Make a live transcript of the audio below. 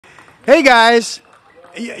Hey guys,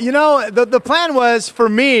 you know the plan was for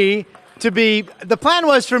me to be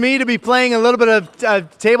playing a little bit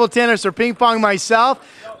of table tennis or ping pong myself,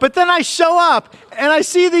 but then I show up and I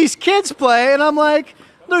see these kids play and I'm like,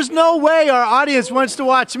 there's no way our audience wants to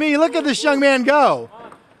watch me. Look at this young man go.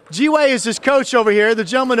 G-Way is his coach over here, the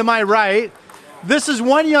gentleman to my right. This is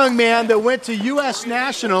one young man that went to U.S.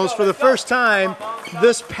 Nationals for the first time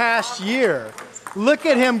this past year. Look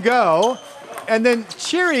at him go. And then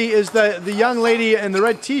Cheery is the young lady in the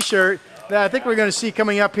red t-shirt that I think we're going to see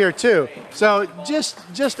coming up here too. So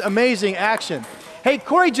just amazing action. Hey,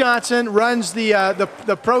 Corey Johnson runs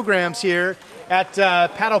the programs here at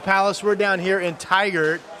Paddle Palace. We're down here in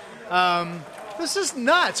Tigard. This is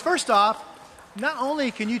nuts. First off, not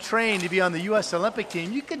only can you train to be on the U.S. Olympic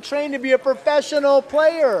team, you can train to be a professional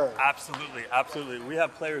player. Absolutely, absolutely. We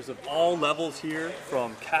have players of all levels here,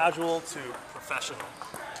 from casual to professional.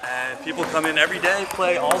 And people come in every day,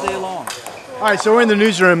 play all day long. All right, so we're in the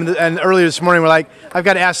newsroom, and earlier this morning we're like, I've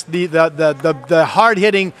got to ask the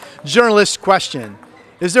hard-hitting journalist question.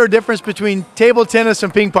 Is there a difference between table tennis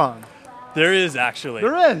and ping pong? There is, actually.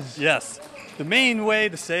 There is? Yes. The main way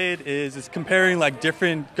to say it is comparing like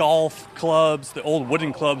different golf clubs. The old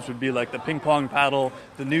wooden clubs would be like the ping pong paddle.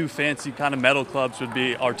 The new fancy kind of metal clubs would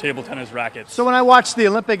be our table tennis rackets. So when I watch the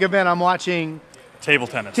Olympic event, I'm watching table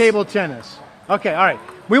tennis. Table tennis. Okay, all right.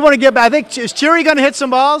 We want to get back. I think, is Cheery going to hit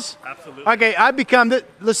some balls? Absolutely. Okay, I've become,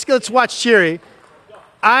 let's watch Cheery.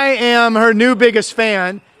 I am her new biggest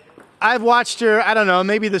fan. I've watched her, I don't know,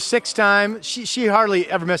 maybe the sixth time. She hardly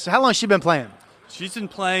ever missed it. How long has she been playing? She's been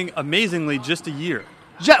playing amazingly just a year.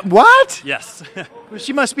 What? Yes.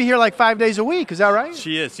 She must be here like 5 days a week, is that right?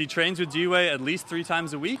 She is. She trains with G-Way at least 3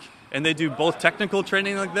 times a week, and they do both technical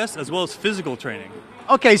training like this as well as physical training.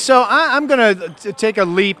 Okay, so I'm going to take a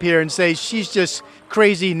leap here and say she's just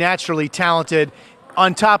crazy, naturally talented,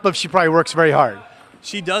 on top of she probably works very hard.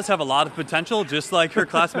 She does have a lot of potential, just like her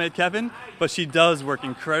classmate Kevin, but she does work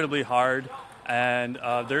incredibly hard, and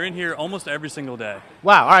they're in here almost every single day.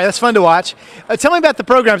 Wow, all right, that's fun to watch. Tell me about the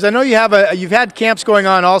programs. I know you've had camps going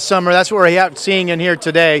on all summer. That's what we're seeing in here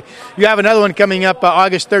today. You have another one coming up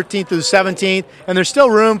August 13th through the 17th, and there's still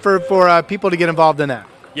room for people to get involved in that.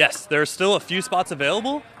 Yes, there are still a few spots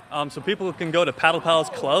available, so people can go to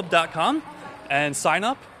paddlepalaceclub.com and sign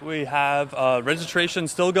up. We have registration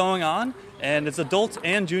still going on, and it's adults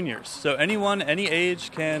and juniors, so anyone, any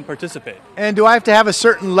age can participate. And do I have to have a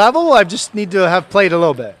certain level? I just need to have played a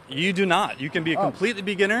little bit. You do not. You can be a completely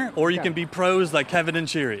beginner, or you can be pros like Kevin and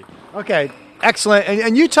Cheery. Okay, excellent.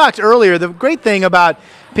 And you talked earlier, the great thing about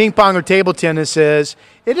ping pong or table tennis is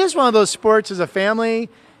it is one of those sports as a family.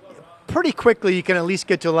 Pretty quickly you can at least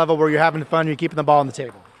get to a level where you're having fun, you're keeping the ball on the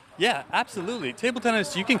table. Yeah, absolutely. Table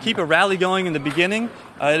tennis, you can keep a rally going in the beginning.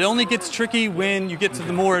 It only gets tricky when you get to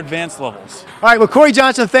the more advanced levels. All right, well, Corey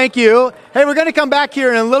Johnson, thank you. Hey, we're going to come back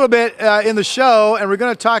here in a little bit in the show, and we're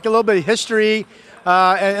going to talk a little bit of history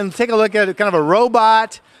and take a look at kind of a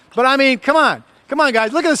robot. But, I mean, come on. Come on,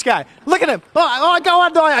 guys. Look at this guy. Look at him. I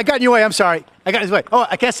got in your way. I'm sorry. I got in his way. Oh,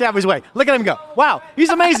 I can't stay out of his way. Look at him go. Wow. He's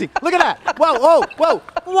amazing. Look at that. Whoa, whoa, whoa.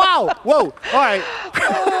 Wow. Whoa. All right.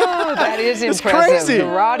 Oh, that is impressive. Crazy. The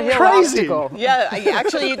Rod Hill Crazy. obstacle. Yeah,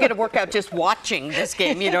 actually you get a workout just watching this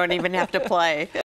game. You don't even have to play.